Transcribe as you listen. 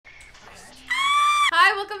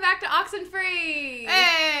welcome back to Oxenfree!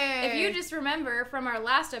 Hey! If you just remember from our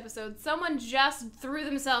last episode, someone just threw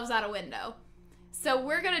themselves out a window. So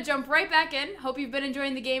we're gonna jump right back in. Hope you've been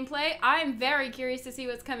enjoying the gameplay. I'm very curious to see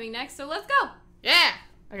what's coming next, so let's go! Yeah!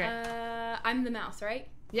 Okay. I'm the mouse, right?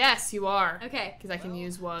 Yes, you are. Okay. Because I can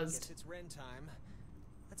use was. It's Ren time.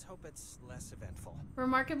 Let's hope it's less eventful.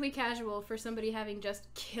 Remarkably casual for somebody having just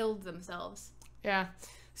killed themselves. Yeah.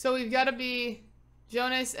 So we've got to be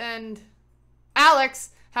Jonas and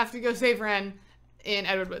Alex have to go save Ren in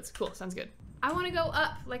Edward Woods. Cool. Sounds good. I want to go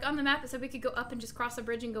up, like on the map, so we could go up and just cross a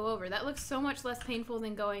bridge and go over. That looks so much less painful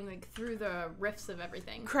than going like through the rifts of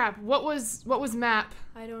everything. Crap. What was map?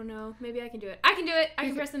 I don't know. Maybe I can do it. I can do it. I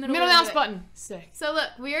can press the middle mouse button. Sick. So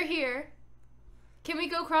look, we are here. Can we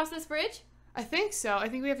go across this bridge? I think so. I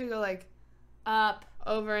think we have to go like up,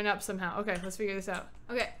 over and up somehow. Okay, let's figure this out.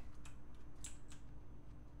 Okay.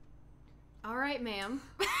 All right, ma'am.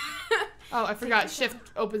 Oh, I forgot. Shift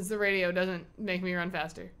opens the radio, doesn't make me run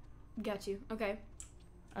faster. Got you. Okay.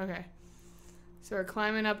 Okay. So we're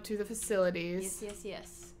climbing up to the facilities.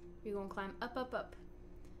 Yes. We're gonna climb up, up, up.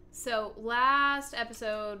 So last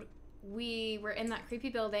episode, we were in that creepy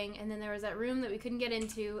building, and then there was that room that we couldn't get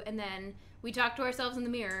into, and then we talked to ourselves in the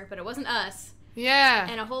mirror, but it wasn't us. Yeah.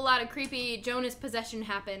 And a whole lot of creepy Jonas possession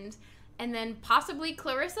happened, and then possibly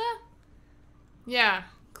Clarissa? Yeah.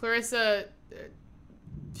 Clarissa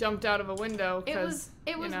jumped out of a window. It was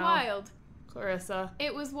wild. Clarissa.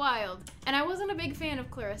 It was wild. And I wasn't a big fan of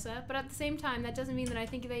Clarissa, but at the same time, that doesn't mean that I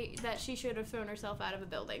think that she should have thrown herself out of a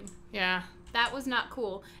building. Yeah. That was not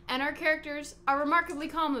cool. And our characters are remarkably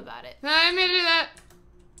calm about it. I made do that.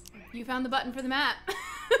 You found the button for the map.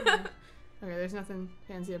 Okay, there's nothing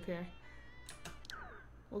fancy up here.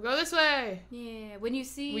 We'll go this way. Yeah, when you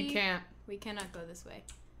see... We can't. We cannot go this way.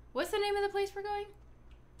 What's the name of the place we're going?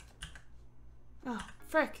 Oh,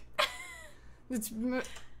 frick. It's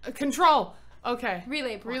control. Okay.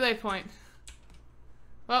 Relay point. Relay point.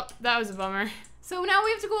 Well, that was a bummer. So now we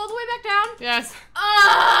have to go all the way back down? Yes.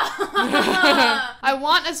 Ah! I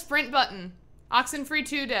want a sprint button. Oxenfree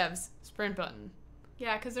 2 devs. Sprint button.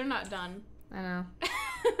 Yeah, because they're not done. I know.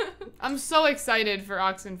 I'm so excited for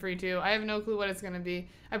Oxenfree 2. I have no clue what it's going to be.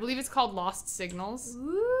 I believe it's called Lost Signals.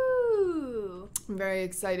 Ooh. I'm very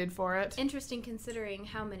excited for it. Interesting considering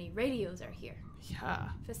how many radios are here. Yeah.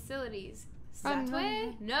 Facilities. That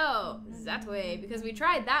way? No, that way, because we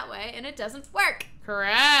tried that way and it doesn't work.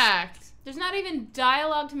 Correct. There's not even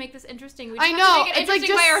dialogue to make this interesting. We just I have know. to make it It's like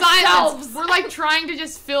interesting just by silence. ourselves. We're like trying to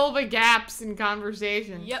just fill the gaps in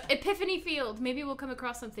conversation. Yep. Epiphany Field. Maybe we'll come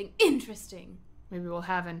across something interesting. Maybe we'll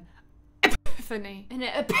have an epiphany. An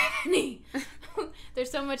epiphany.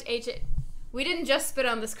 There's so much H. We didn't just spit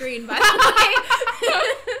on the screen, by the way.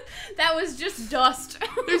 That was just dust.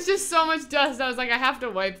 There's just so much dust. I was like, I have to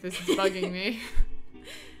wipe this. It's bugging me.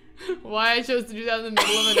 Why I chose to do that in the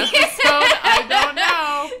middle of an episode, I don't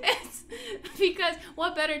know. It's because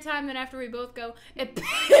what better time than after we both go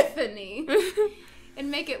epiphany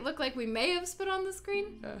and make it look like we may have spit on the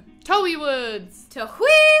screen? Towie Woods.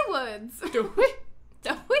 Towie Woods. Towie.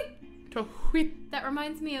 Towie. Towie. That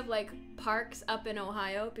reminds me of like parks up in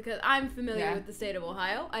Ohio because I'm familiar with the state of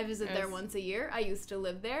Ohio. I visit there once a year. I used to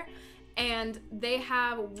live there. And they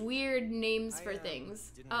have weird names for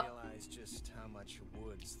things. Didn't realize just how much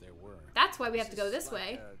woods there were. That's why we have to go this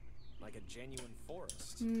way. Like a genuine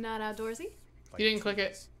forest. Not outdoorsy. You didn't click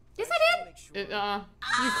it. Yes, I did.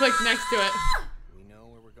 You clicked next to it. We know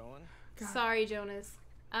where we're going? God. Sorry, Jonas.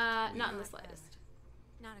 Not in the slightest.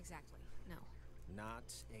 Not exactly. No.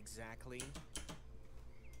 Not exactly.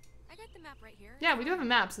 I got the map right here. Yeah, we do have a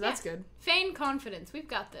map, so that's good. Feign confidence. We've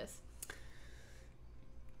got this.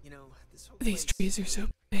 You know, this whole These place trees are so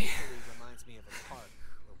big. reminds me of a park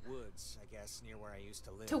or woods, I guess, near where I used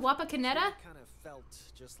to live. Tawapacaneta? Kind of felt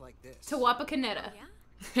just like this. Tawapacaneta. Yeah?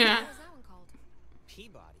 Yeah. What was that one called?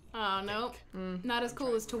 Peabody. Oh, no. Not as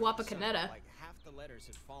cool as Tawapacaneta. Like half the letters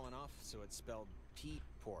had fallen off, so it spelled pea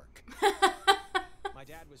pork. My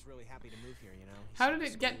dad was really happy to move here, you know. How did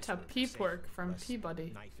it get to pea pork from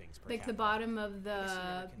Peabody? Like the bottom of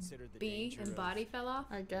the B and body fell off?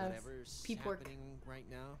 I guess. Pea pork. Right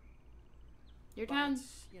now. Your town.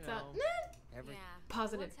 You It's know, Yeah.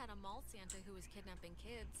 Positive. Once had a mall Santa who was kidnapping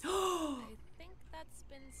kids. I think that's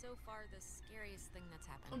been so far the scariest thing that's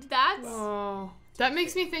happened. That's... Oh, that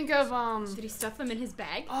makes me think of Did he stuff them in his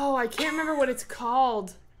bag? Oh, I can't remember what it's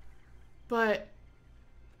called, but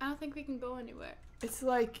I don't think we can go anywhere. it's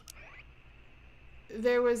like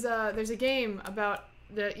there's a game about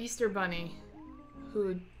the Easter Bunny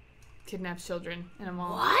who kidnaps children in a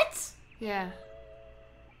mall. What? Yeah.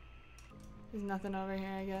 There's nothing over here,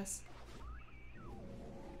 I guess.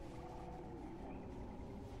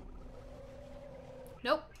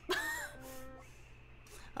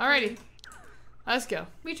 Alrighty. Let's go.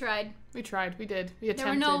 We tried. We tried. We did. We There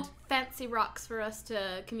attempted. were no fancy rocks for us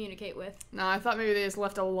to communicate with. No, I thought maybe they just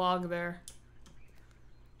left a log there.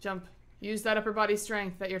 Jump. Use that upper body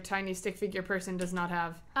strength that your tiny stick figure person does not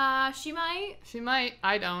have. She might. She might.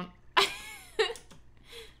 I don't.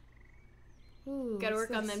 Ooh, Gotta what's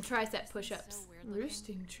work on this? them tricep push-ups. So weird looking.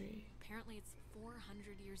 Roosting tree. Apparently it's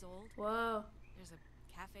 400 years old. Whoa. There's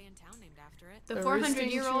a cafe in town named after it. The A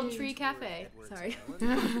 400-year-old roosting tree tree. cafe. Edwards Sorry. Island,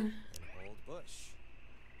 an old bush.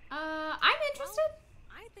 I'm interested.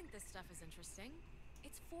 I think this stuff is interesting.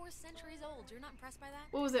 It's 4 centuries old. You're not impressed by that?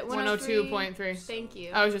 What was it? 102.3. Thank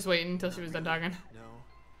you. I was just waiting until she was done talking. No.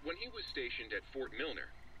 When he was stationed at Fort Milner,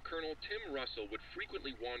 Colonel Tim Russell would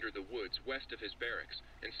frequently wander the woods west of his barracks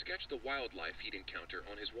and sketch the wildlife he'd encounter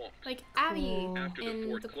on his walks. Like Abby Cool. After the in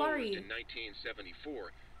fort the closed quarry. in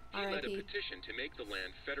 1974, he led a R.I.P. petition to make the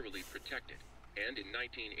land federally protected, and in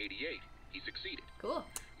 1988, he succeeded. Cool.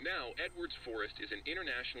 Now, Edwards Forest is an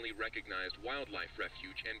internationally recognized wildlife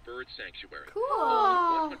refuge and bird sanctuary. Cool.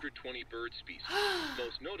 Home to 120 bird species,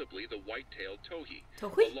 most notably the white-tailed towhee,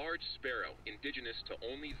 Towhee? a large sparrow indigenous to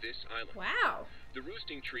only this island. Wow. The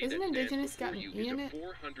roosting tree Isn't that indigenous stands got before an you E in is it?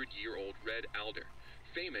 a 400-year-old red alder,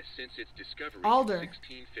 famous since its discovery Alder. in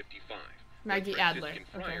 1655. Maggie when Adler.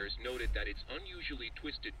 Franciscan Okay. friars noted that its unusually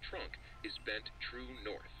twisted trunk is bent true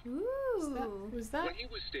north. Ooh. Was that? When he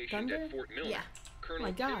was stationed thunder? at Fort Milner, Yeah. Colonel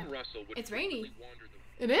my God. Tim Russell would It's rainy. frequently wander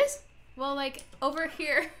the It is? Well, like over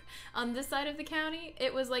here on this side of the county,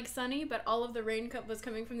 it was like sunny, but all of the rain was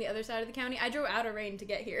coming from the other side of the county. I drove out of rain to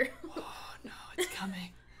get here. Oh no, it's coming.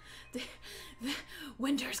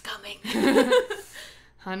 Winter's coming.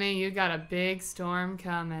 Honey, you got a big storm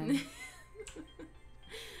coming.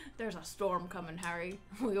 There's a storm coming, Harry.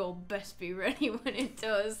 We all best be ready when it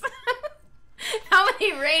does. How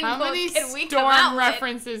many rain How quotes many can we come out storm with?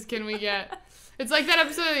 references can we get? It's like that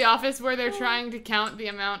episode of The Office where they're trying to count the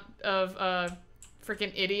amount of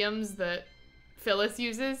freaking idioms that Phyllis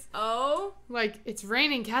uses. Oh, Like, it's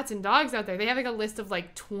raining cats and dogs out there. They have like a list of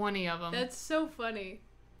like 20 of them. that's so funny.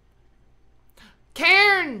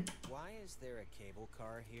 Cairn! Why is there a cable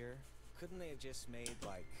car here? Couldn't they have just made just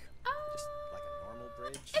like a normal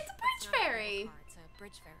bridge? It's a bridge It's not a ferry. cable car, it's a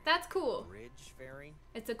bridge ferry. That's cool. Bridge ferry?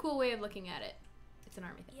 It's a cool way of looking at it. It's an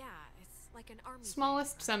army thing. Yeah, it's like an army.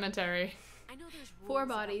 Smallest thing. cemetery. I know there's rules 4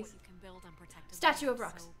 about bodies. what you can build on protected Statue of lands,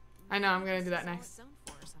 rocks. so I know, I'm maybe gonna do this that is all next. it's zoned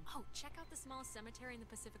for or something. Oh, check out the smallest cemetery in the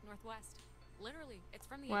Pacific Northwest. Literally, it's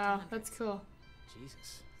from the Wow, 1800s. that's cool.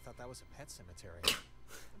 Jesus, I thought that was a pet cemetery.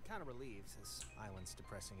 I'm kind of relieved. This island's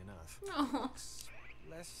depressing enough. Oh. It's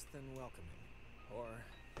less than welcoming. Or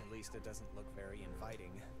at least it doesn't look very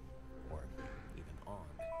inviting. Or even on.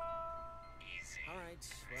 Alright,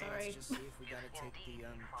 well, Sorry. let's just see if we gotta take the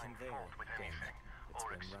conveyor thing. It's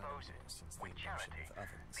been running here since the invention of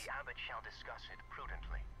ovens. The abbot shall discuss it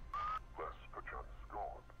prudently. Lest perchance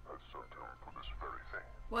God has sent him for this very thing.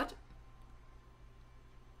 What?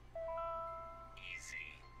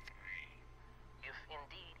 If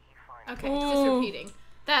indeed he finds Okay, it's just Ooh. repeating.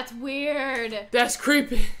 That's weird. That's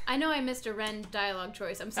creepy. I know I missed a Ren dialogue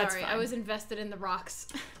choice. I'm That's sorry. I fine. was invested in the rocks.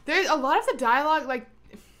 There's a lot of the dialogue, like,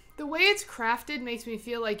 the way it's crafted makes me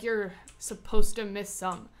feel like you're supposed to miss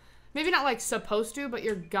some. Maybe not like supposed to, but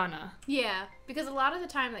you're gonna. Yeah, because a lot of the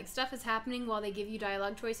time, like, stuff is happening while they give you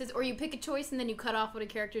dialogue choices, or you pick a choice and then you cut off what a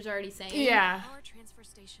character's already saying. Yeah. Power transfer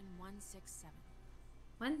station 167.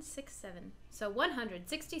 167. So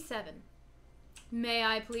 167. May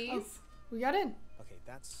I please? We got in. Okay,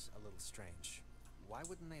 that's a little strange. Why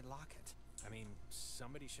wouldn't they lock it? I mean,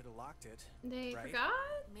 somebody should have locked it. They right? forgot?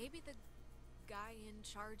 Maybe the guy in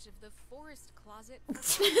charge of the forest closet.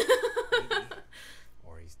 Maybe.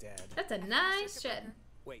 Or he's dead. That's a nice shed.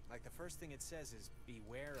 Wait, like the first thing it says is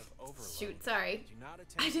beware of overload. Shoot, sorry. Do not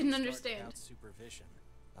attempt I to didn't start understand. without supervision.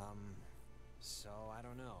 So I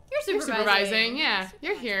don't know. You're You're supervising. supervising. Yeah,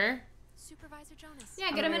 you're here. Supervisor Jonas.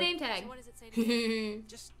 Yeah, get him a name tag. So what does it say to do?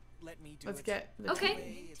 Just let me do Let's it. get the Okay. That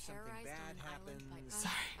way, if something Terrorized bad on island by happens,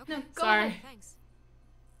 Sorry. Okay. No, go Sorry. ahead. Thanks.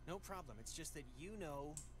 no problem. It's just that you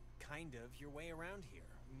know, kind of, your way around here.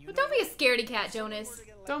 You But know don't be a what? scaredy cat, If someone Jonas. were to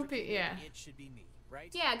get Don't be- electrocuted, yeah. It should be me, right?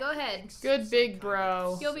 Yeah, go ahead. Good Some big kind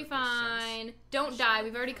bro. of You'll be surface sense. fine. Don't die.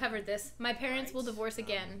 We've already covered this. My parents will divorce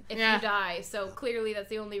again if Yeah. you die, so clearly that's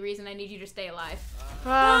the only reason I need you to stay alive.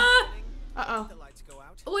 Ah. Did Uh-oh. the lights go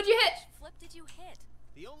out? What'd you hit? Flip did you hit?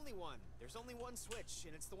 The only one. There's only one switch,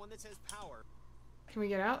 and it's the one that says power. Can we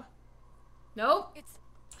get out? Nope. It's.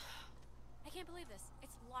 I can't believe this.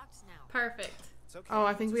 It's locked now. Perfect. It's okay. Oh,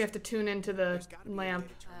 I think we have to tune into the There's gotta be a way lamp.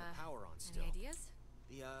 to turn the power on still. Any ideas?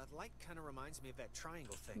 The light kind of reminds me of that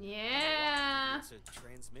triangle thing. I Yeah. don't know why. It's a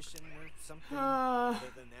transmission or something. Other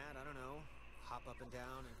than that, I don't know. Hop up and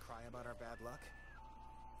down and cry about our bad luck.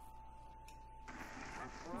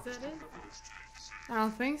 Is that it? I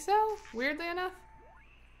don't think so. Weirdly enough.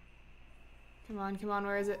 Come on, come on.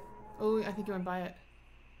 Where is it? Oh, I think you went by it.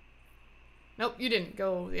 Nope, you didn't.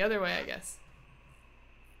 Go the other way, I guess.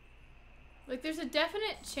 Like, there's a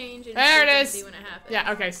definite change in There it frequency is. when it happens.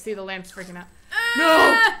 Yeah, okay. See, the lamp's freaking out.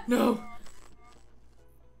 Ah! No! No!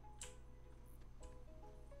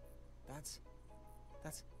 That's.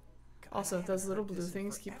 God, Also, I if those haven't little heard blue this in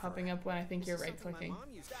things keep forever. popping up when I think This you're is something my right-clicking.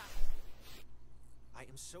 mom used to- I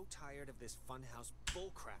am so tired of this funhouse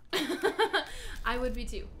bullcrap. I would be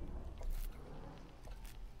too.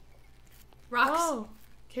 Rocks. Oh!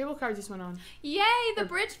 Cable car just went on. Yay, the Or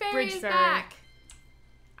bridge ferry bridge is ferry. back.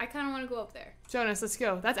 I kind of want to go up there. Jonas, let's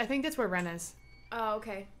go. I think that's where Ren is. Oh,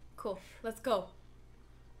 okay. Cool. Let's go.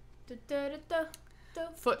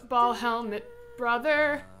 Da-da-da-da-da. Football helmet,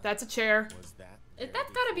 brother. That's a chair. Was that?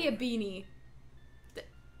 That's gotta be a beanie.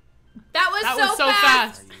 That was That so was so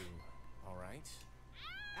fast. Are you all right,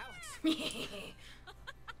 Alex?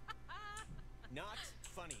 Not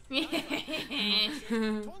funny.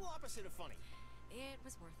 Total opposite of funny. It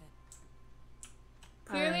was worth it.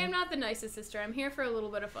 Clearly, I'm not the nicest sister. I'm here for a little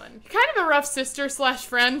bit of fun. Kind of a rough sister slash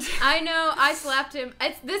friend. I know. I slapped him.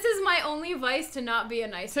 This is my only vice to not be a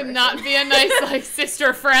nice To person. not be a nice, like,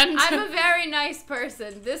 sister friend. I'm a very nice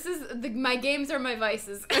person. This is my games are my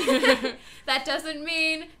vices. That doesn't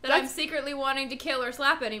mean that I'm That's- secretly wanting to kill or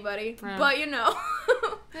slap anybody. Yeah. But you know.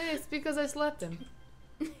 Hey, it's because I slapped him.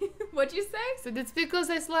 What'd you say? So it's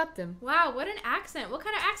because I slapped him. Wow, what an accent. What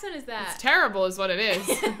kind of accent is that? It's terrible is what it is.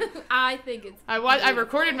 I think it's I beautiful.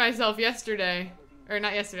 recorded myself yesterday. Or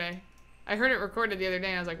not yesterday. I heard it recorded the other day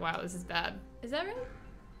and I was like, wow, this is bad. Is that right?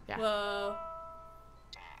 Yeah. Whoa.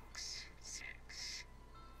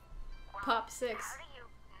 Pop 6. How do you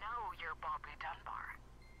know you're Bobby Dunbar?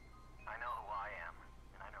 I know who I am,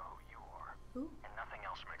 and I know who you are. Ooh. And nothing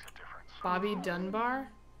else makes a difference. Bobby Dunbar?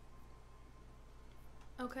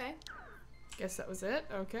 Okay. Guess that was it.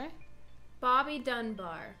 Okay. Bobby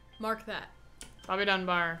Dunbar. Mark that. Bobby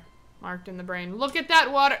Dunbar. Marked in the brain. Look at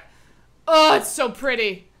that water. Oh, it's so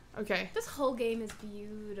pretty. Okay. This whole game is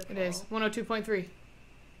beautiful. It is. 102.3.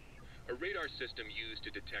 A radar system used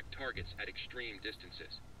to detect targets at extreme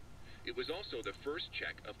distances. It was also the first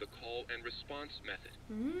check of the call and response method.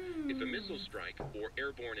 If a missile strike or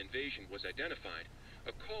airborne invasion was identified,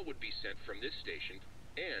 a call would be sent from this station,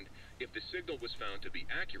 and if the signal was found to be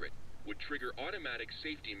accurate, would trigger automatic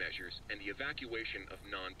safety measures and the evacuation of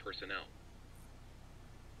non-personnel.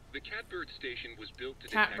 The Catbird station was built to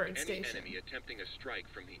Catbird detect any station. enemy attempting a strike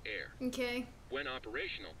from the air. Okay. When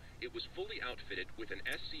operational, it was fully outfitted with an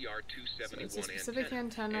SCR-271 So it's a specific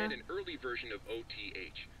antenna and an early version of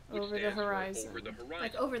OTH, which over the stands for horizon. over the horizon.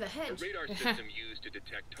 Like over the A hedge. radar system used to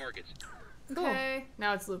detect targets. Cool. Okay.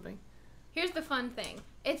 Now it's looping. Here's the fun thing.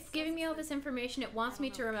 It's giving me all this information it wants me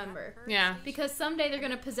to remember. Yeah. Because someday they're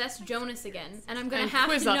gonna possess Jonas again, and I'm gonna And have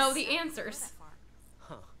quiz to know us. the answers.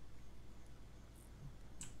 Huh.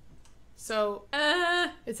 So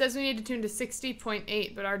it says we need to tune to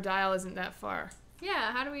 60.8, but our dial isn't that far.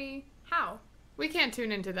 Yeah, how do we... How? We can't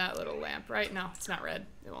tune into that little lamp, right? No, it's not red.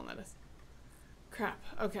 It won't let us. Crap.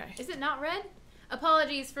 Okay. Is it not red?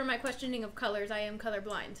 Apologies for my questioning of colors. I am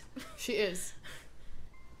colorblind. She is.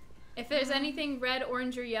 If there's anything red,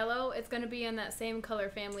 orange, or yellow, it's gonna be in that same color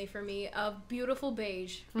family for me of beautiful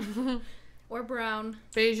beige. Or brown.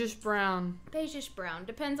 Beigeish brown. Beigeish brown.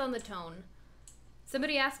 Depends on the tone.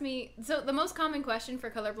 Somebody asked me, so the most common question for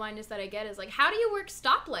colorblindness that I get is like, how do you work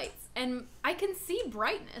stoplights? And I can see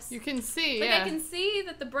brightness. You can see, Like, yeah. I can see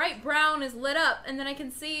that the bright brown is lit up, and then I can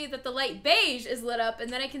see that the light beige is lit up, and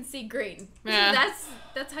then I can see green. Yeah.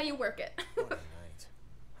 That's how you work it. What a night.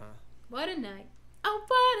 Huh? What a night. Oh,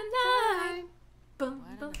 what a night. Bum,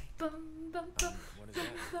 What a bum, night. bum, bum, bum, What is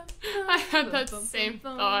that? I had that bum, same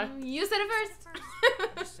bum, thought. bum. You said it I'm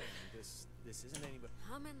first. just saying, this isn't anybody.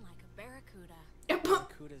 Humming like a barracuda.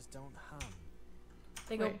 Barracudas don't hum.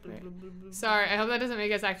 They go. Wait, blue, wait. blue, blue, blue. Sorry, I hope that doesn't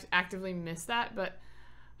make us actively miss that, but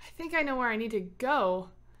I think I know where I need to go.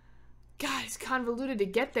 God, it's convoluted to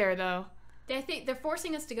get there, though. I think they're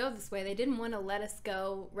forcing us to go this way. They didn't want to let us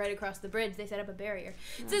go right across the bridge. They set up a barrier.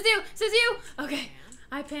 Suzu! Okay,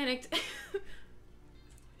 I panicked.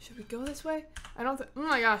 Should we go this way? I don't think... Oh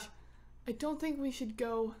my gosh. I don't think we should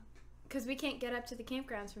go... Because we can't get up to the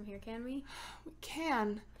campgrounds from here, can we? We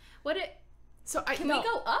can. What it? So Can we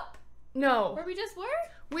go up? No. Where we just were?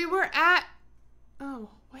 We were at... Oh,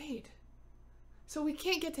 wait. So we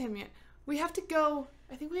can't get to him yet. We have to go...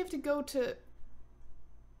 I think we have to go to...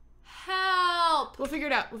 help. We'll figure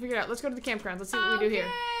it out. Let's go to the campground. Let's see what we do here.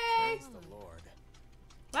 Okay. Praise the Lord.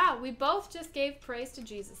 Wow, we both just gave praise to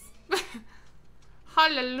Jesus.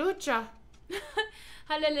 Hallelujah.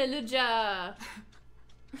 Hallelujah.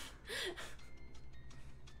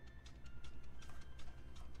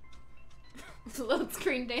 Load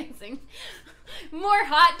screen dancing. More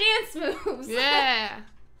hot dance moves. Yeah.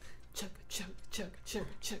 Chugga, chugga, chugga,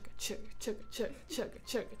 chugga, chugga, chugga, chugga, chugga,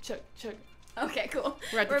 chugga, chugga, chugga. Okay, cool.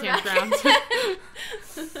 We're at the back.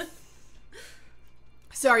 campground.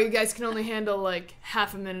 Sorry, you guys can only handle like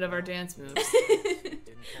half a minute of our dance moves. Didn't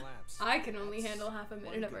collapse. I can only handle half a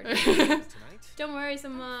minute of our One day. good news tonight. Don't worry so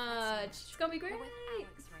much. It's gonna be great. We're with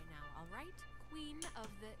Alex right now, all right? Queen of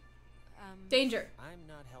the Danger. I'm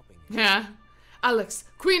not helping you. Yeah. Alex,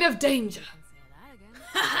 Queen of Danger. I can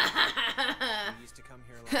say that again. You used to come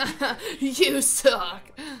here a lot. You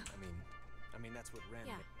suck. I mean that's what Ren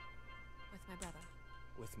Yeah. With my brother.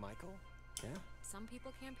 with Michael. Yeah. Some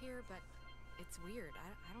people camp here, but it's weird.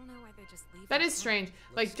 I don't know why they just leave. That it is alone. strange.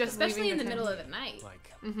 Like just Especially in leaving the tent. middle of the night.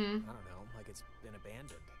 Like Mm-hmm. I don't know, like it's been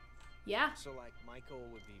abandoned. Yeah. So like Michael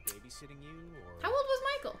would be babysitting you, or How old was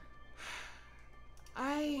Michael? It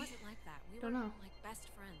I wasn't like that. We don't were know. like best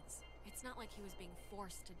friends. It's not like he was being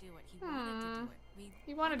forced to do it. He wanted to do it.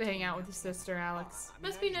 He wanted to hang out with his sister, Alex. I mean,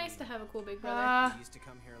 Must I be mean, nice to have a cool big brother. You used to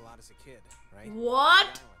come here a lot as a kid, right?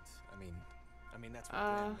 What? The island. I mean that's what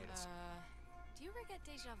Ren made us. Do you ever get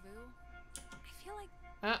deja vu? I feel like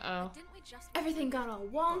Uh-oh. didn't we just Everything got all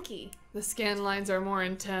wonky. The scan lines are more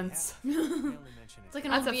intense. We only mention It's like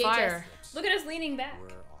an That's old a VHS. fire. Look at us leaning back. We're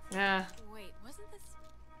off. Yeah. Wait, wasn't this?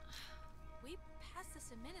 We passed this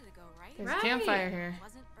a minute ago, right? There's Right. a campfire here.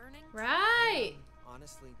 Wasn't burning? Right.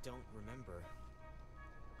 Honestly, don't remember.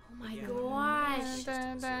 Oh my Yeah. gosh.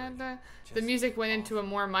 Dun, dun, dun. The Just music went into a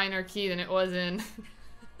more minor key than it was in.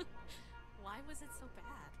 Why was it so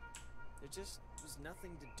bad? There just was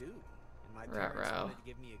nothing to do. And my Ruh-roh. parents wanted to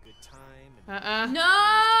give me a good time. And Uh-uh.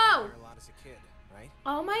 No. here a lot as a kid, right?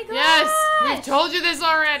 Oh my gosh. Yes! We've told you this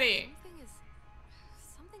already!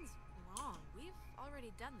 Something's wrong. We've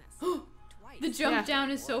already done this twice. The jump Yeah.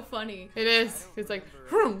 down is so funny. It is. It's like, Remember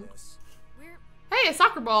vroom. this. We're Hey, a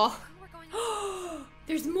soccer ball! we were going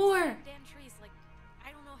There's more. Dan trees like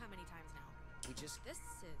I don't know how many times now. We just This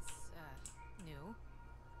is new.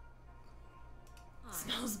 Huh.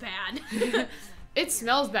 Smells bad. It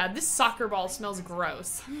smells bad. This soccer ball smells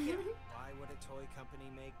gross. why would a toy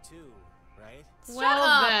company make two, right? Well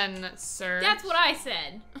up. then, sir. That's what I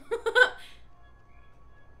said.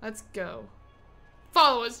 Let's go.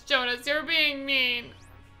 Follow us, Jonas. You're being mean.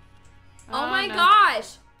 Oh my no.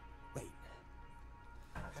 gosh. Wait.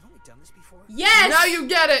 Haven't we done this before? Yes. Now you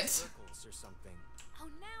get it! Circles or something. Oh,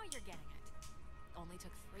 now you're getting it. Only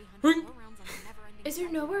took 300 Ring. go rounds on a never-ending Is there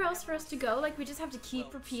cycle. nowhere else for us to go? Like we just have to keep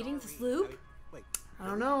Well, repeating this sorry. loop? Wait, I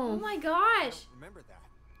don't Oh know. my I gosh. don't remember that.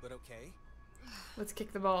 But okay. Let's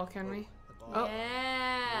kick the ball, can we? The ball Oh.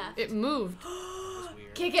 Yeah. It moved. was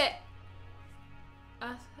weird. Kick it.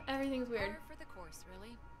 Everything's weird. Par for the course,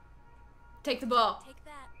 really. Take the ball. Take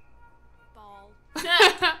that, ball.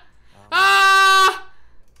 Ah!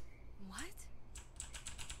 What?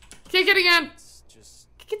 Kick it again. It's just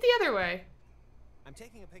Kick it the other way. I'm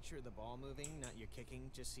taking a picture of the ball moving, not your kicking,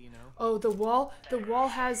 just so you know. Oh, the wall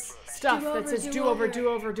has stuff that says do over, do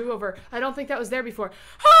over, do over. I don't think that was there before.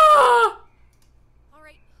 Ah! All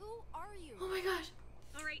right, who are you? Oh my gosh.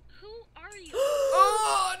 All right, who are you?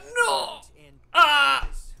 Oh And Ah!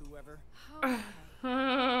 guys, whoever. Okay.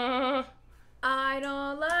 no! I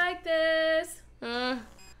don't like this. I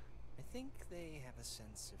think they have a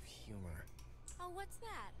sense of humor. Oh, what's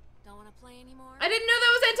that? Don't want to play anymore? I didn't know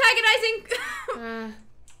that was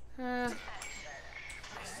antagonizing.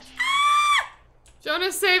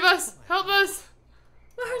 Jonas, save us! Help us!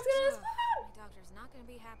 My heart's gonna My explode. doctor's not going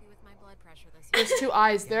to be happy with my blood pressure this year. There's two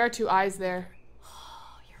eyes. There are two eyes there.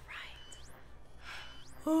 Oh, you're right.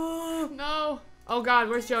 Oh no! Oh God,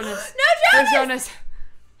 where's Jonas? No, Where's Jonas! Jonas?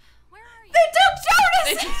 Where are you? They took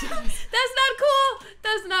Jonas! They took Jonas. That's not cool.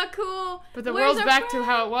 That's not cool. But the Where's world's our back to friend?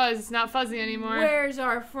 how it was. It's not fuzzy anymore. Where's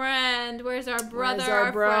our friend? Where's our brother? Where's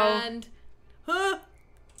our bro? Friend? Huh?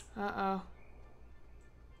 Uh-oh.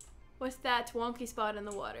 What's that wonky spot in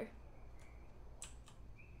the water?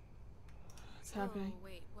 What's happening? Oh,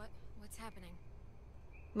 wait, what's happening?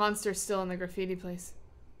 Monster's still in the graffiti place.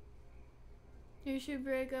 You should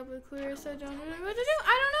break up with Clarissa. Don't know what to do.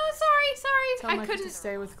 I don't know. Sorry. Tell I Michael couldn't. to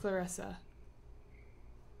stay with Clarissa.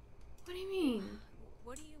 What do you mean?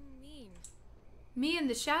 What do you mean? Me in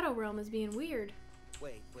the shadow realm is being weird.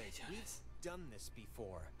 Wait, we've done this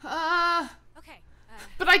before. Okay,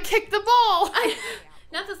 But I kicked the ball!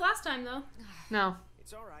 Not this last time though. No. It's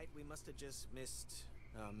It's all right. We must have just missed.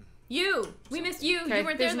 You! We missed you! Okay, You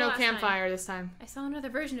weren't there there's the no last campfire this time. time. I saw another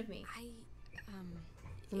version of me.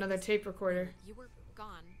 Another tape recorder. You were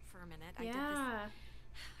gone for a minute. Yeah.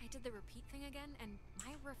 I did the repeat thing again, and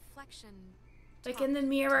my reflection. Like in the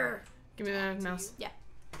mirror. Give me the mouse. Yeah.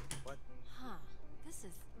 What? Huh. This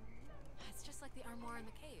is. It's just like the armoire in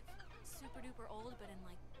the cave. Super duper old, but in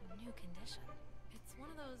like new condition. It's one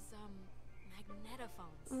of those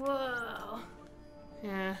magnetophones. Whoa.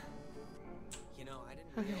 Yeah. You know, I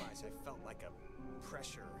didn't realize I felt like a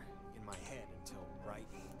pressure in my head until right.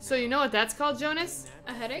 So you know what that's called, Jonas?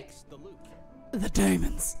 A headache? Fixed the loop. The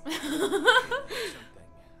demons. Something,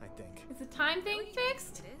 I think. Is the time thing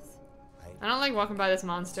fixed? It is. I don't like walking by this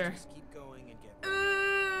monster. Just keep going and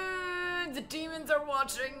get. The demons are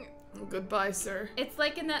watching. Goodbye, sir. It's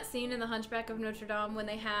like in that scene in The Hunchback of Notre Dame when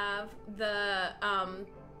they have the,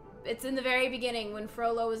 it's in the very beginning when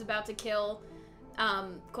Frollo was about to kill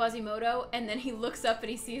Quasimodo, and then he looks up and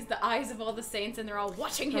he sees the eyes of all the saints and they're all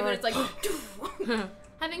watching him, and it's like,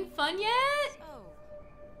 having fun yet? Oh.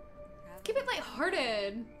 Keep it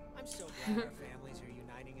lighthearted. I'm so glad our families are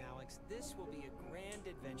uniting, Alex. This will be a grand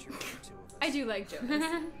adventure for the two of us. I do like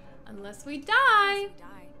Jonas. Unless we die.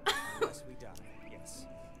 Die. Unless we die. Yes.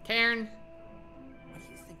 Cairn. What do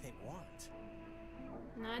you think they want?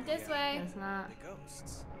 Not this way. It's not. The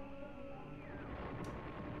ghosts.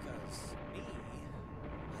 Because me.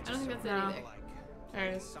 I don't think that's it No. either. Like, There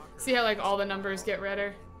it is. soccer. See how like all the numbers get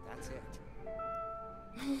redder? That's it.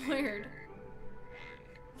 Weird.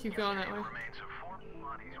 Keep going that way. Remains of 4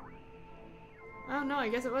 bodies were Oh no, I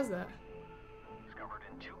guess it was that. discovered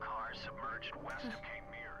in 2 cars submerged west of Cape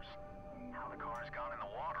Mears. How the cars got in the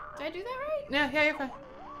water. Did I do that right? Yeah, you're fine.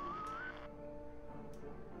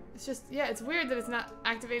 It's just, yeah, it's weird that it's not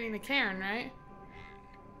activating the cairn, right?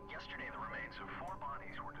 Yesterday, the remains of 4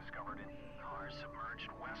 bodies were discovered in cars submerged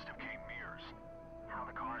west of Cape Mears. How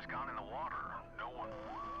the cars got in the water, no one.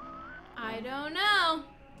 I don't know.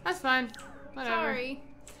 That's fine. Whatever. Sorry.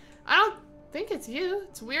 I don't think it's you.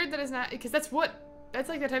 It's weird that it's not, because that's like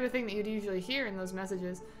the type of thing that you'd usually hear in those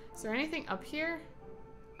messages. Is there anything up here?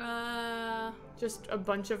 Just a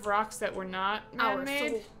bunch of rocks that were not Our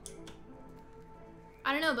man-made? soul.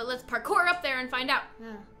 I don't know, but let's parkour up there and find out.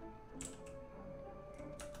 Yeah.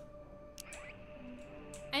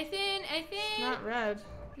 I think. It's not red.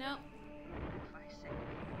 Nope. If I say we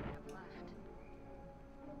have left,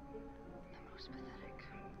 the most pathetic.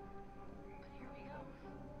 But here we go.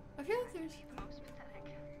 I feel like there's. The most pathetic.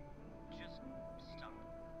 Just stop.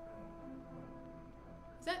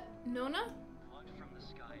 Is that Nona? Blood from the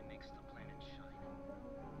sky makes the planet shine.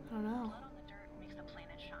 I don't know. Blood on the dirt makes the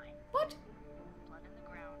planet shine. What? Blood in the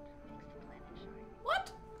ground makes the planet shine.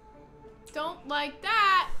 What? Don't like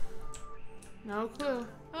that. No clue.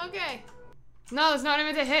 Okay. No, it's not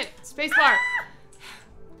even to hit. Spacebar.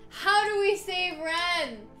 How do we save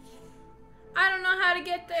Ren? I don't know how to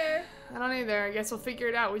get there. I don't either. I guess we'll figure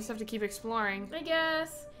it out. We just have to keep exploring. I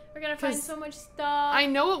guess. We're gonna find 'Cause so much stuff. I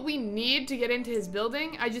know what we need to get into his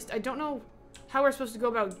building. I don't know how we're supposed to go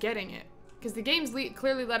about getting it. Because the game's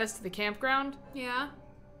clearly led us to the campground. Yeah.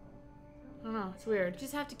 I don't know. It's weird.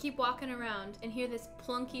 Just have to keep walking around and hear this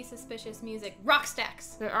plunky, suspicious music. Rock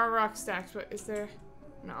stacks. There are rock stacks, but is there...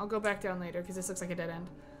 No, I'll go back down later because this looks like a dead end.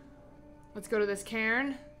 Let's go to this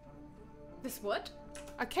cairn. This what?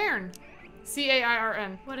 A cairn.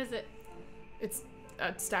 C-A-I-R-N. What is it? It's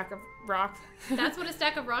a stack of rock. That's what a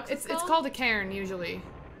stack of rocks is It's called a cairn usually.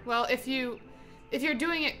 Well, if you're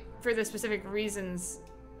doing it for the specific reasons.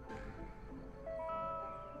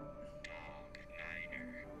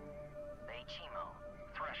 Chimo,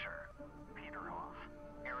 Thresher, Peterhoff,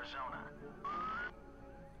 Arizona.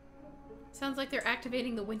 Sounds like they're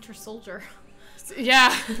activating the Winter Soldier.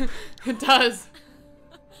 Yeah, it does.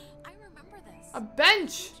 I remember this. A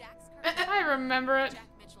bench. Jack's current I remember it. Jack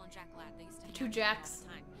Mitchell and Jack Ladd. They used to hang Two out Jacks.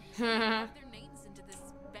 all the time. They carved their names into this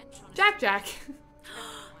bench on Jack.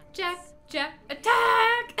 Jack,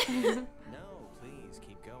 attack! No, please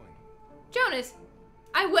keep going. Jonas,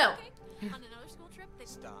 I will. On another school trip, they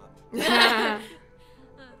Stop.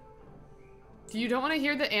 You don't want to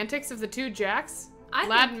hear the antics of the 2 Jacks? I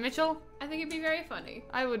Ladd think- and Mitchell? I think it'd be very funny.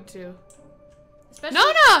 I would too. Especially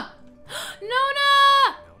Nona!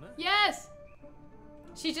 Nona! Nona? Yes.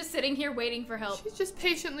 She's just sitting here waiting for help. She's just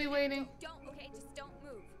patiently waiting. Don't, okay? Just don't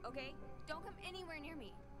move, okay? Don't come anywhere near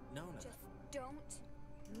me. Nona. Just don't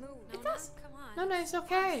move. It's Nona, us. come on. Nona, it's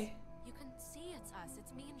okay. You can see it's us.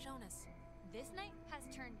 It's me and Jonas. This night has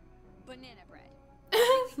turned banana bread.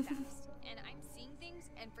 Really fast. And I'm seeing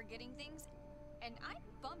things and forgetting things. And I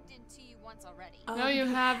bumped into you once already. No, you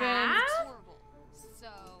haven't. It's horrible. So,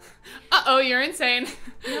 Uh-oh, you're insane.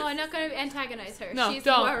 No, I'm not going to antagonize her. No, She's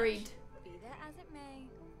don't. worried. be that as it may,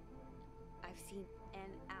 I've seen an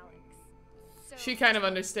Alex. So She kind of I'm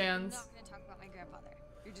understands. not gonna talk about my grandfather.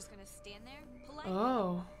 You're just gonna stand there politely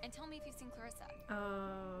Oh. and tell me if you've seen Clarissa.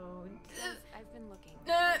 Oh. 'Cause I've been looking.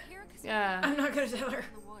 Uh, Here, 'cause Yeah. I'm not going to tell her.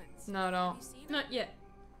 in the woods. No, Have don't. you seen her? Not yet.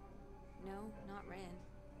 No, not Ren.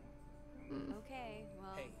 Okay,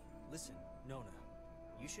 well. Hey, listen, Nona.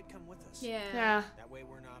 You should come with us. Yeah. Yeah. That way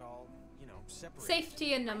we're not all, separated.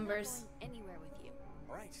 Safety in I'm not numbers. going anywhere with you.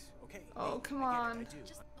 All right, okay. Oh, hey, come I get it, on. I do.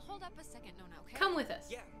 Just hold up a second, Nona, okay? Come with us.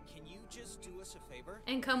 Yeah, can you just do us a favor?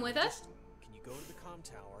 And come with us? Can you go to the comm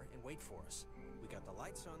tower and wait for us? We got the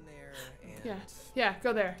lights on there and... Yeah. Yeah,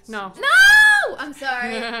 go there. No. No! I'm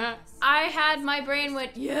sorry. I had my brain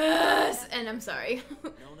went, yes! And I'm sorry.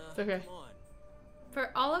 Nona, It's okay. come on.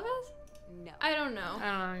 For all of us? No. I don't know. I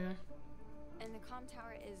don't know either. And the comm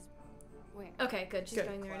tower is where? Okay, good. She's Good.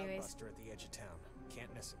 going there anyways. Cloudbuster at the edge of town.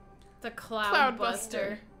 Can't miss it. The Cloudbuster.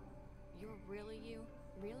 Cloudbuster. You're really you?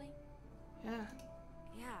 Really? Yeah.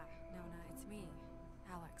 Yeah, Nona, it's me,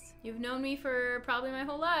 Alex. You've known me for probably my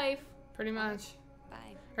whole life. Pretty much. Bye.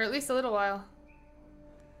 Or at least a little while.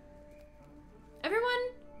 Everyone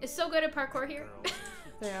is so good at parkour here. Girl.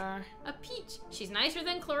 They are. A peach. She's nicer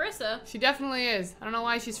than Clarissa. She definitely is. I don't know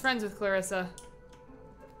why she's friends with Clarissa.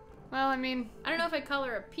 Well, I mean, I don't know if I'd call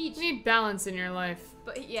her a peach, you need balance in your life.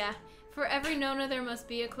 but yeah. For every Nona, there must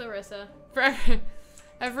be a Clarissa. For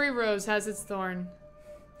every rose has its thorn.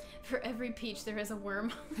 For every peach, there is a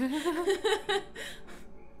worm.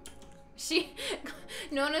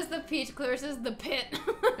 Nona's the peach, Clarissa's the pit.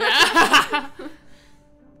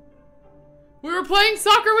 We were playing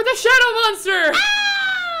soccer with a shadow monster!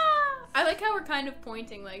 I like how we're kind of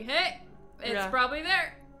pointing, like, hey, it's Yeah. probably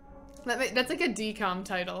there. That's like a DCOM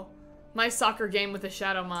title. My soccer game with a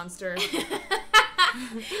shadow monster.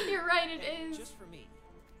 You're right, it is. Just for me.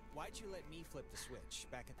 Why'd you let me flip the switch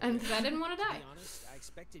back at the And Because I didn't want to To die. be honest, I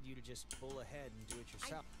expected you to just pull ahead and do it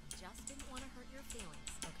yourself. Just didn't want to hurt your feelings,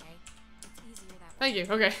 okay? It's easier that way. Thank you.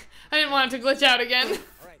 Okay. I didn't want it to glitch out again. All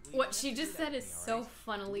right, well, you What don't she have to just do that said to is me, all so right?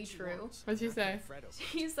 funnily Do what you true. want. What'd she Not gonna say? fret over it.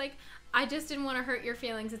 He's like, I just didn't want to hurt your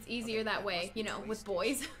feelings. It's easier that way, you know, with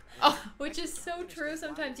boys. Oh. Which is so true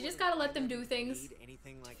sometimes. You just gotta let them do things. Need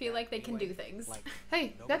anything like Feel that like they can anyway? do things. Like,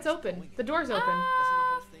 Hey, nobody's that's open. going The door's anywhere. open. Doesn't the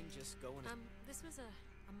whole thing just go in a This was a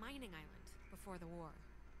mining island before the war.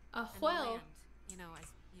 Oh, And the well. land, you know, as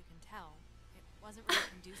you can tell, it wasn't really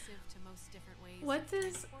conducive to most different ways. What of does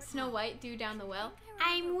transport. Snow White do down the well?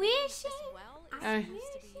 I I'm remember this wishing well I- is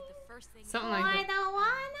used to be the first thing Something like that. the one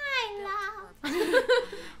I built for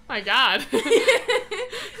a My God.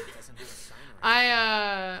 Doesn't have a sign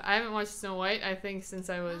or I haven't watched Snow White, I think, since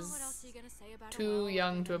I Well, was what else are you gonna say about a too well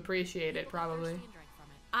young other to than appreciate it, people got probably. thirsty and drank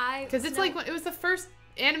from it? I. Because it's like, it was the first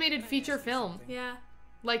animated feature film. Yeah.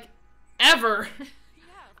 Like, ever.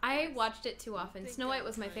 I watched it too often. Snow White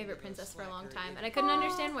was my favorite princess for a long time, and I couldn't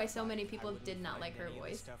understand why so many people did not like her any of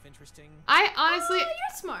this voice. stuff interesting. I honestly, Oh,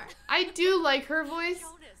 you're smart. I do like her voice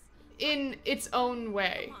Jonas, in its own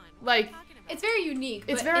way. come on, what are you Like, talking about? It's very unique.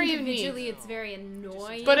 It's but very unique. individually, it's very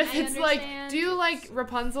annoying. but if I it's like, understand. do you like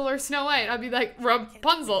Rapunzel or Snow White? I'd be like,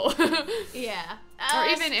 Rapunzel. Yeah. Or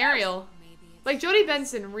even Ariel. Maybe it's Like, Jodie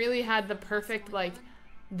Benson really had the perfect, like,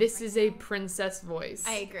 this is a princess voice.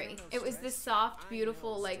 I agree. It was this soft,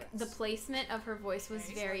 beautiful, like, the placement of her voice was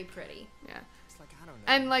very pretty. Yeah. It's like, I don't know.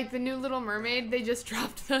 And, like, the new Little Mermaid, they just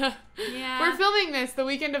dropped the... Yeah. We're filming this the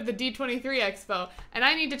weekend of the D23 Expo, and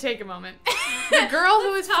I need to take a moment. The girl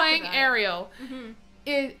who is talk playing about it. Ariel,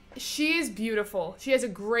 she is beautiful. She has a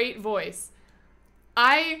great voice.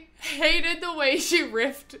 I hated the way she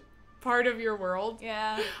riffed Part of Your World.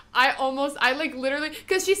 Yeah. I like literally,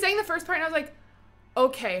 because she sang the first part and I was like,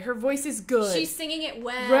 okay, her voice is good. She's singing it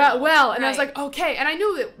well. Well, and I was Right. like, okay. And I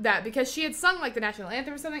knew that because she had sung like the national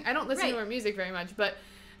anthem or something. I don't listen to Right. her music very much, but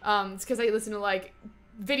it's because I listen to like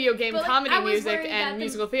video game But, like, comedy I was music worried that and the-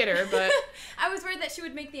 musical theater, but I was worried that she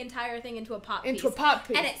would make the entire thing into a pop into piece. a pop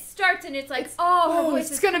piece. And it starts and it's like, It's- oh, her oh, voice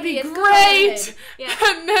it's is gonna pretty, be it's great. good. Yeah.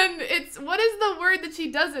 And then what is the word that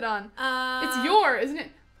she does it on? It's your, isn't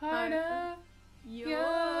it? Part of your. your.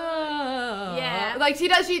 Yeah. Like she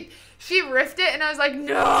riffed it and I was like,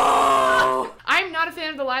 no. I'm not a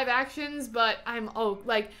fan of the live actions, but I'm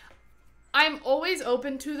always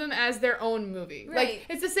open to them as their own movie. Right. Like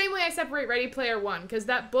it's the same way I separate Ready Player One because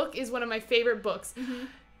that book is one of my favorite books. Mm-hmm.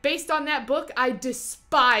 Based on that book, I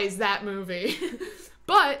despise that movie.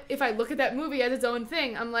 But if I look at that movie as its own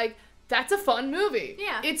thing, I'm like, that's a fun movie.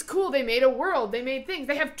 Yeah. It's cool. They made a world. They made things.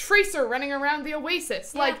 They have Tracer running around the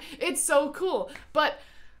Oasis. Yeah. Like, it's so cool. But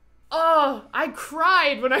Oh, I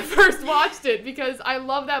cried when I first watched it because I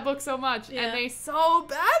love that book so much, Yeah. and they so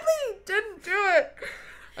badly didn't do it.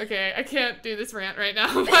 Okay, I can't do this rant right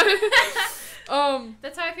now, but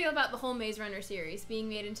That's how I feel about the whole Maze Runner series being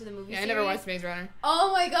made into the movie yeah, I series. never watched Maze Runner.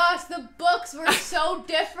 Oh my gosh, the books were so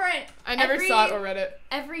different. I never saw it or read it.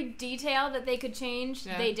 Every detail that they could change,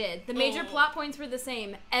 Yeah. they did. The major plot points were the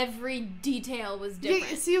same. Every detail was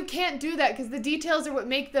different. Yeah, so you can't do that because the details are what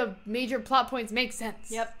make the major plot points make sense.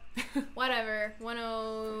 Yep. Whatever. 10.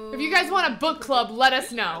 If you guys want a book club, let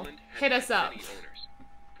us know. Island had Hit us had up. many owners.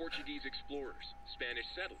 Portuguese explorers, Spanish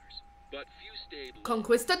settlers, but few stayed long,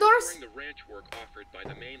 Conquistadors? preferring the ranch work offered by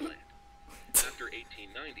the mainland. After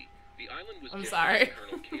 1890, the island was I'm given sorry. to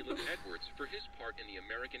Colonel Caleb Edwards for his part in the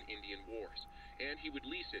American Indian Wars, and he would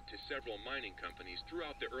lease it to several mining companies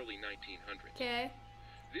throughout the early 1900s. Okay.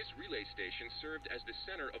 This relay station served as the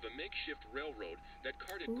center of a makeshift railroad that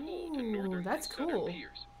carted Ooh, coal to northern that's and southern cool.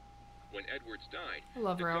 piers. When Edwards died, I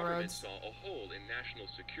love the government railroads. saw a hole in national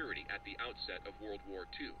security at the outset of World War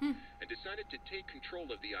II and decided to take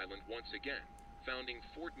control of the island once again, founding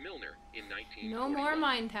Fort Milner in 1941. No more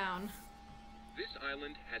Mine Town. This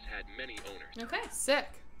island has had many owners. Okay.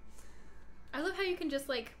 Sick. I love how you can just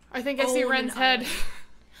like. I think I see Own Ren's an head. island.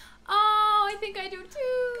 Oh, I think I do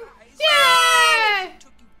too. Yay!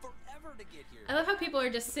 Took you forever to get here. I love how people are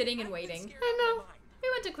just sitting and waiting. I know. We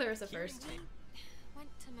went to Clarissa first. Went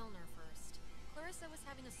to Milner first. Clarissa was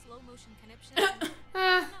having a slow motion conniption.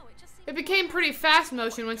 Uh, No, it just seemed it became pretty fast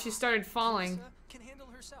motion when she started falling. Clarissa can handle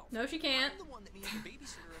herself. No, she can't. I'm the one that needed a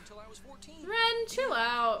babysitter until I was 14. Ren, chill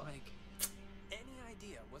out. Like, any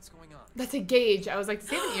idea what's going on? That's a gauge. I was like, does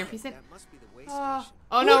he have an earpiece in? That must be the way Oh, station.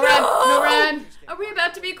 oh no, Ren! No, Ren! Are we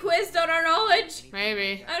about to be quizzed on our knowledge?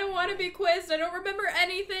 Maybe. I don't want to be quizzed. I don't remember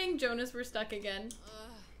anything. Jonas, we're stuck again.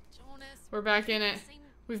 Jonas. We're back in it. Same-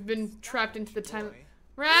 We've been trapped into the time. Boy.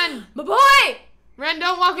 Ren! My boy! Ren,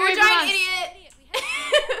 don't walk You're away a from giant us! idiot! Idiot, we had to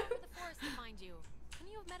go through the forest to find you.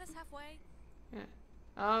 Couldn't you have met us halfway?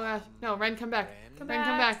 Oh gosh. No, Ren, come back. Come Ren, back.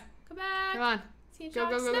 come back. Come back. Come on. See you, Go,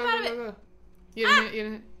 go, John. go, Snap go, out of go, it. go, go. You didn't hit, you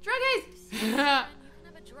didn't Druggies! hit. You can have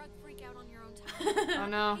a drug freak out on your own time. Oh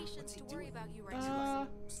no. Patience to worry about you right Uh, now. Come on,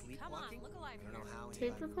 Sleepwalking? look alive I don't know how Tape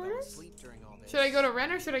anybody fell recorders? asleep during all this. Should I go to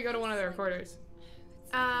Ren or should I go to one of the recorders?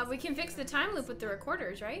 We can fix the time loop with the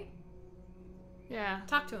recorders, right? Yeah.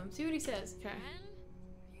 Talk to him. See what he says. Okay. Ren,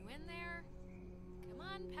 are you in there? Come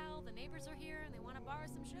on, pal. The neighbors are here and they want to borrow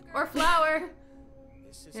some sugar. Or flour.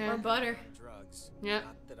 This is Yeah. Or butter. drugs. Yeah.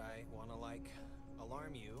 Not that I want to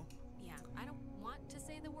alarm you. Yeah, I don't want to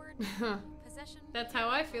say the word possession. That's how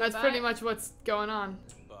I feel That's about pretty it. much what's going on.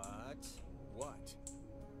 But what?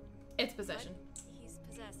 It's possession. He's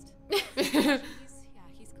possessed. Okay.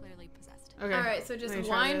 He's clearly possessed. Alright, so just Let me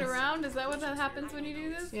try wind this. around? Is that what happens when you do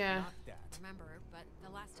this? Yeah. Not that. Remember, but the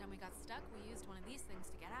last time we got stuck, we used one of these things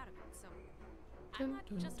to get out of it. So I'm not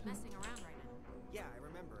just messing around right now. Yeah, I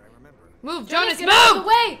remember. Move, Jonas, get out of move! the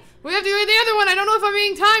way! We have to go to the other one. I don't know if I'm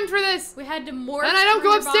being timed for this. We had to morph. And I don't through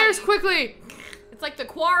go your upstairs body. quickly. It's like the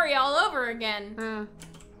quarry all over again.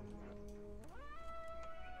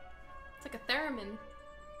 It's like a theremin.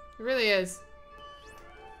 It really is.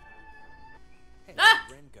 Hey, Ah!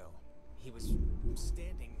 where'd Ren go? He was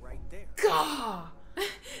standing right there. Gah!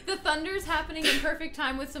 The thunder's happening in perfect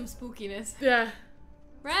time with some spookiness. Yeah.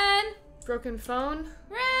 Ren! Broken phone.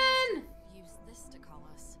 Ren! Use this to call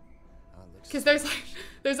us. Because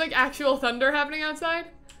there's like actual thunder happening outside.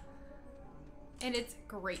 And it's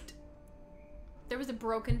great. There was a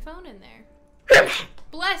broken phone in there.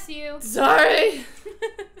 Bless you. Sorry.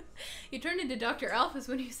 You turned into Dr. Alphys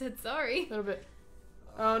when you said sorry. A little bit.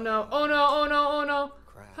 Oh no. Oh no. Oh no. Oh no.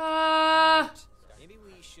 Crap. Ah. Maybe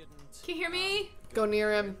we shouldn't. Can you hear me? Go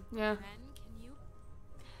near him. Yeah. Ren, can you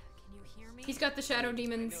hear me? He's got the shadow I know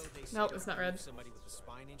demons. they say Nope, don't it's not move red. Somebody with a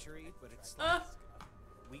spine injury, but it's like,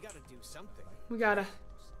 we gotta do something. We gotta.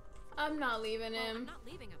 I'm not leaving Well, I'm him. not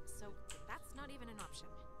leaving him, so that's not even an option.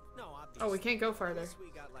 No, obviously. Oh, we can't go farther. Unless we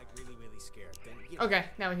got like really, really scared. Then you know, Okay,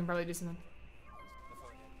 now we can probably do something.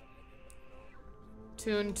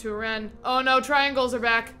 Tune to Ren. Oh no, triangles are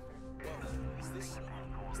back.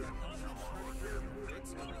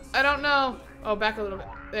 I don't know. Oh, back a little bit.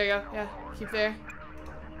 There you go. Yeah, keep there.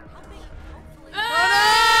 Helping, hopefully.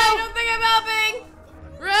 I don't think I'm helping.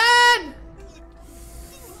 Ren!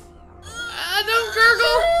 Don't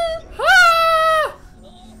gurgle! Ah!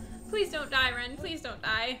 Please don't die, Ren. Please don't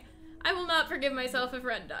die. I will not forgive myself if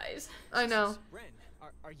Ren dies. I know. Ren,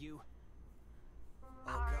 are you? Oh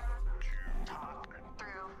god. Talk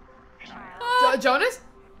through child. Ah, Jonas?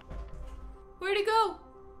 where'd he go?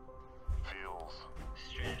 Feels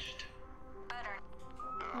Stretched. Better.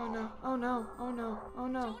 Oh no. Oh no. Oh no. Oh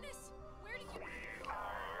no. Jonas,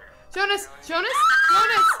 Jonas! Jonas!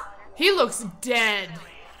 Jonas! He looks dead.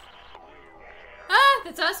 Ah,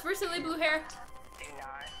 that's us. We're silly blue hair.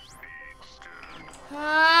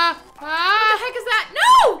 What the heck is that?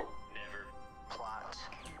 No!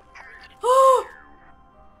 Oh!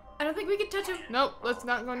 I don't think we can touch him. Nope, let's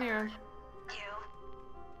not go near him. Can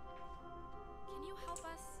you help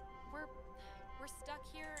us? We're stuck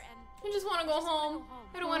here and I just want to go home.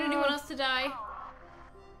 I don't want anyone else to die.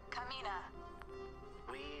 Kamina.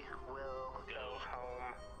 We will go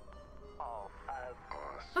home. All of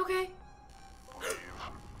us. Okay.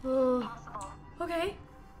 Possible. Okay.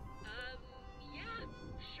 Yeah,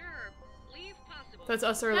 sure. Leave possible. That's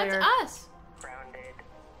us earlier. That's us. Grounded.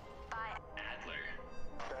 By Adler.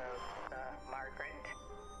 So, Margaret.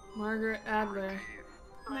 Margaret Adler.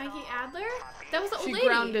 Maggie Adler? That was the old She lady.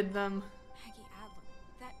 grounded them. Maggie Adler.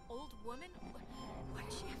 That old woman? What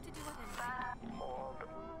does she have to do with anything? Old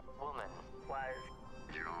woman was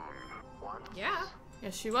young once. Yeah.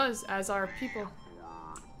 Yes, she was, as are people.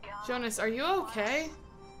 Jonas, are you okay?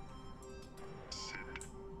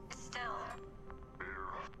 still.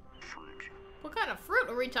 What kind of fruit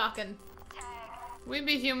are we talking? We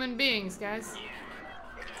be human beings, guys.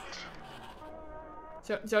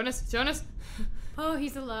 Jonas? Jonas? Oh,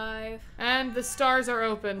 he's alive. And the stars are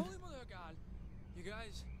open. Holy mother of God. You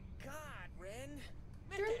guys. God, Ren.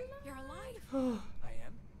 You're alive. I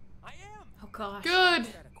am. I am. Oh gosh. Good. I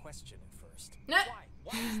got a question at first. Nah. Why?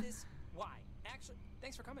 Why is this? Why? Actually,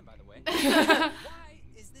 thanks for coming, by the way. Why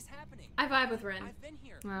is this happening? I vibe with Ren. I've been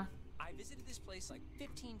here. Yeah. I visited this place like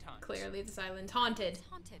 15 times. Clearly this island's haunted. It's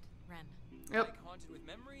haunted, Ren. Yep. Like haunted with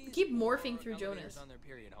memories. Keep morphing or through elevators Jonas. On their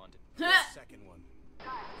period haunted. Second one.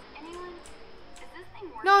 Anyone? Is this thing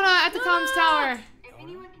working? No, not at the comms tower. If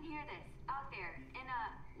anyone can hear this, out there, in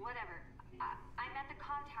whatever. I'm at the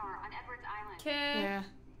comm tower on Edwards Island. Okay. Yeah.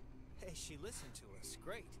 Hey, she listened to us.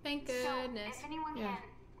 Great. Thank So, goodness. if anyone Yeah. can...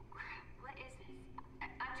 What is this? I'm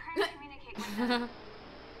trying to communicate with them.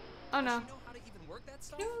 Oh no. Does she know how to even work that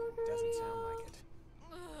stuff? Doesn't sound like it.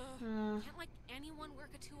 Can't like anyone work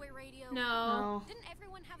a two-way radio? No. No. Didn't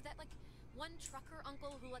everyone have that like one trucker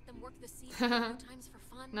uncle who let them work the sea a few times for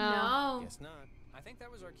fun? No. No. Guess not. I think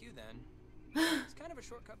that was our cue then. It's kind of a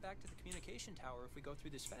shortcut back to the communication tower if we go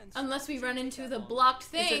through this fence. Unless we run into the long. blocked Is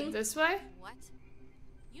thing. it this way? What?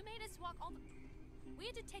 You made us walk all the... We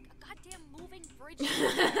had to take a goddamn moving bridge.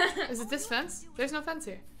 Is it this fence? There's no fence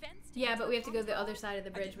here. Yeah, but we have to go to the other side of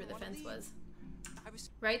the bridge where the fence was. I was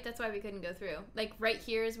Right? That's why we couldn't go through. Like, right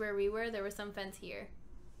here is where we were. There was some fence here.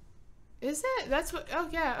 Is it? That's what. Oh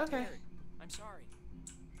yeah. Okay. scared. I'm sorry.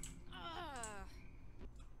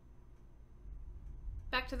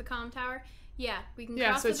 Back to the comm tower. Yeah, we can Yeah.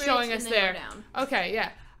 cross So the it's bridge showing and us then there. go down. Okay.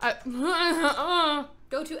 Yeah.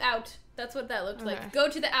 Go to out. That's what that looked Okay. like. Go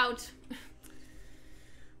to the out.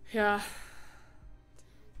 Yeah.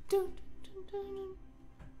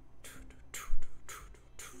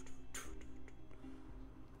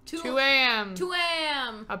 2 a.m. 2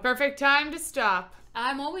 a.m. A perfect time to stop.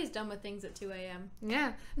 I'm always done with things at 2 a.m.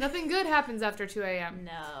 Yeah. Nothing good happens after 2 a.m.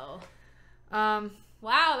 No.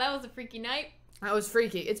 Wow, that was a freaky night. That was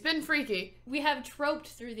freaky. It's been freaky. We have troped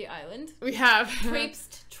through the island. We have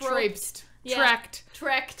Traipsed. Troped. traipsed, Yeah. trekked,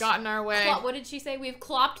 Trekked. gotten our way. What did she say? We've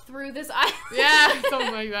clopped through this island. Yeah,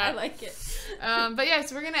 something like that. I like it. But yeah,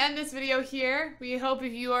 so we're gonna end this video here. We hope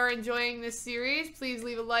if you are enjoying this series, please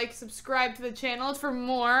leave a like, subscribe to the channel for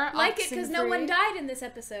more. Like it because no Oxenfree. one died in this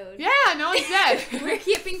episode. Yeah, no one's dead. We're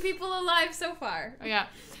keeping people alive so far. Oh, yeah.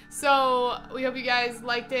 So we hope you guys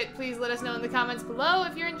liked it. Please let us know in the comments below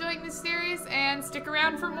if you're enjoying this series, and stick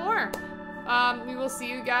around for more. We will see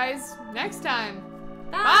you guys next time.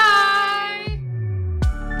 Bye. Bye.